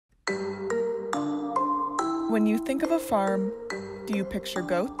When you think of a farm, do you picture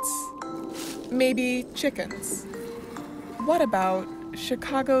goats? Maybe chickens? What about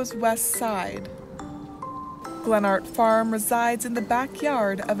Chicago's West Side? GlennArt Farm resides in the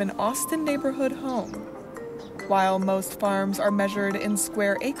backyard of an Austin neighborhood home. While most farms are measured in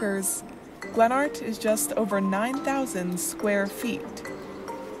square acres, GlennArt is just over 9,000 square feet.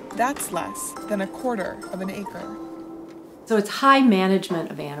 That's less than a quarter of an acre. So it's high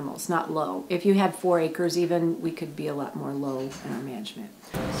management of animals, not low. If you had 4 acres even, we could be a lot more low in our management.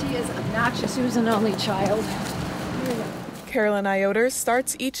 She is obnoxious. She was an only child. Carolyn Ioder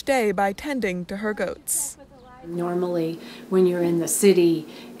starts each day by tending to her goats. Normally, when you're in the city,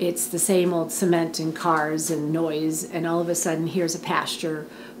 it's the same old cement and cars and noise, and all of a sudden here's a pasture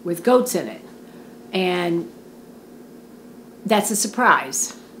with goats in it. And that's a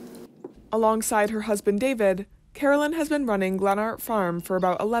surprise. Alongside her husband David, Carolyn has been running GlennArt Farm for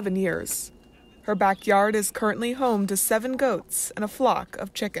about 11 years. Her backyard is currently home to 7 goats and a flock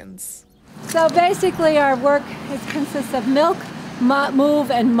of chickens. So basically our work consists of milk, move,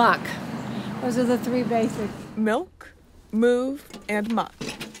 and muck. Those are the 3 basics. Milk, move, and muck.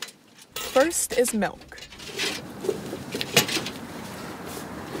 First is milk.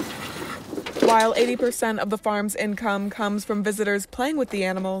 While 80% of the farm's income comes from visitors playing with the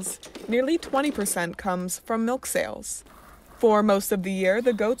animals, nearly 20% comes from milk sales. For most of the year,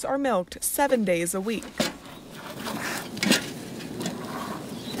 the goats are milked 7 days a week.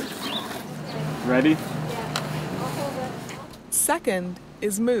 Ready? Second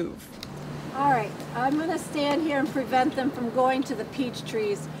is move. All right, I'm going to stand here and prevent them from going to the peach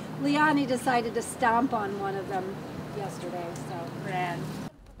trees. Leonie decided to stomp on one of them yesterday, so ran.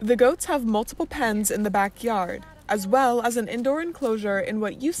 The goats have multiple pens in the backyard, as well as an indoor enclosure in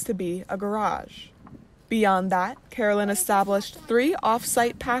what used to be a garage. Beyond that, Carolyn established 3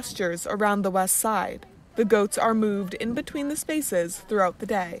 off-site pastures around the west side. The goats are moved in between the spaces throughout the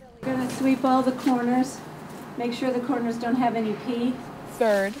day. We're going to sweep all the corners, make sure the corners don't have any pee.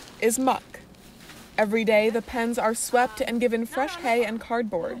 Third is muck. Every day, the pens are swept and given fresh hay and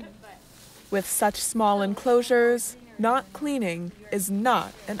cardboard. With such small enclosures, not cleaning is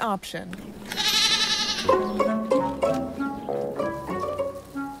not an option.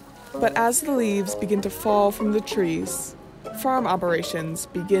 But as the leaves begin to fall from the trees, farm operations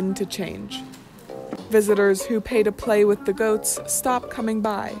begin to change. Visitors who pay to play with the goats stop coming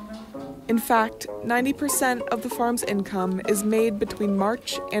by. In fact, 90% of the farm's income is made between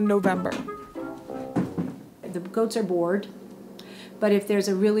March and November. The goats are bored, but if there's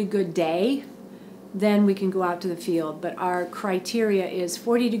a really good day, then we can go out to the field. But our criteria is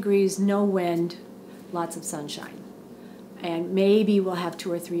 40 degrees, no wind, lots of sunshine. And maybe we'll have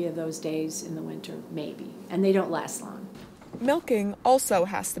 2 or 3 of those days in the winter, maybe. And they don't last long. Milking also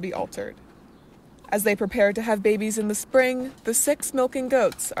has to be altered. As they prepare to have babies in the spring, the 6 milking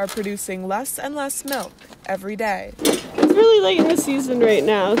goats are producing less and less milk every day. It's really late in the season right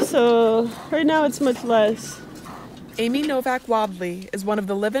now, so right now it's much less. Amy Novak-Wadley is one of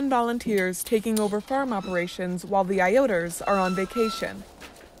the live-in volunteers taking over farm operations while the Ioders are on vacation.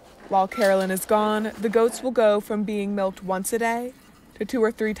 While Carolyn is gone, the goats will go from being milked once a day to 2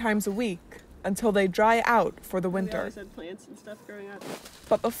 or 3 times a week until they dry out for the winter. We always had plants and stuff growing up.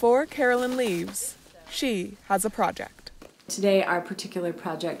 But before Carolyn leaves, she has a project. Today, our particular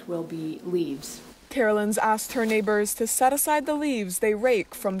project will be leaves. Carolyn's asked her neighbors to set aside the leaves they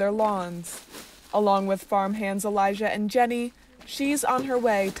rake from their lawns. Along with farmhands Elijah and Jenny, she's on her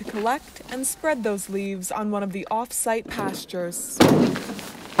way to collect and spread those leaves on one of the off-site pastures.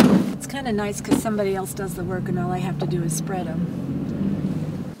 It's kind of nice because somebody else does the work and all I have to do is spread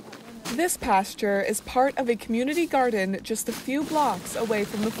them. This pasture is part of a community garden just a few blocks away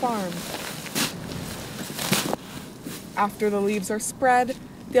from the farm. After the leaves are spread,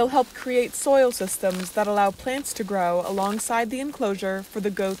 they'll help create soil systems that allow plants to grow alongside the enclosure for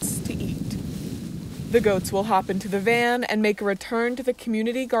the goats to eat. The goats will hop into the van and make a return to the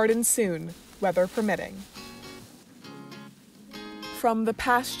community garden soon, weather permitting. From the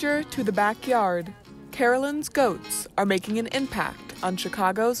pasture to the backyard, Carolyn's goats are making an impact on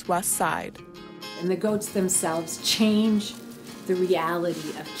Chicago's West Side. And the goats themselves change the reality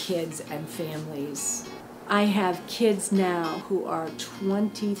of kids and families. I have kids now who are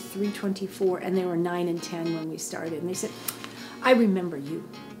 23, 24, and they were 9 and 10 when we started. And they said, I remember you.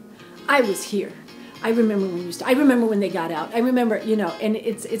 I was here. I remember when you started. I remember when they got out. I remember, and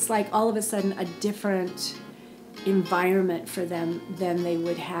it's like all of a sudden a different environment for them than they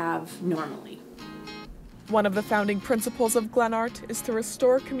would have normally. One of the founding principles of GlennArt is to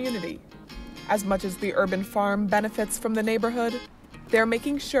restore community. As much as the urban farm benefits from the neighborhood, They're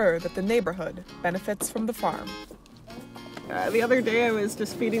making sure that the neighborhood benefits from the farm. The other day I was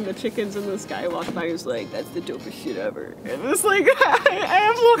just feeding the chickens and this guy walked by and was like, that's the dopest shit ever. And it's like, I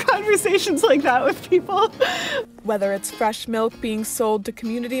have little conversations like that with people. Whether it's fresh milk being sold to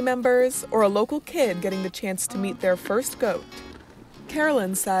community members or a local kid getting the chance to meet their first goat,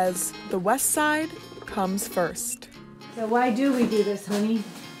 Carolyn says the West Side comes first. So why do we do this, honey?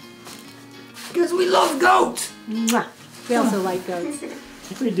 Because we love goats! Mwah. We also like goats.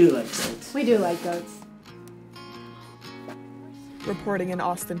 We do like goats. We do like goats. Reporting in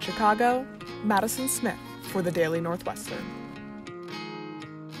Austin, Chicago, Madison Smith for the Daily Northwestern.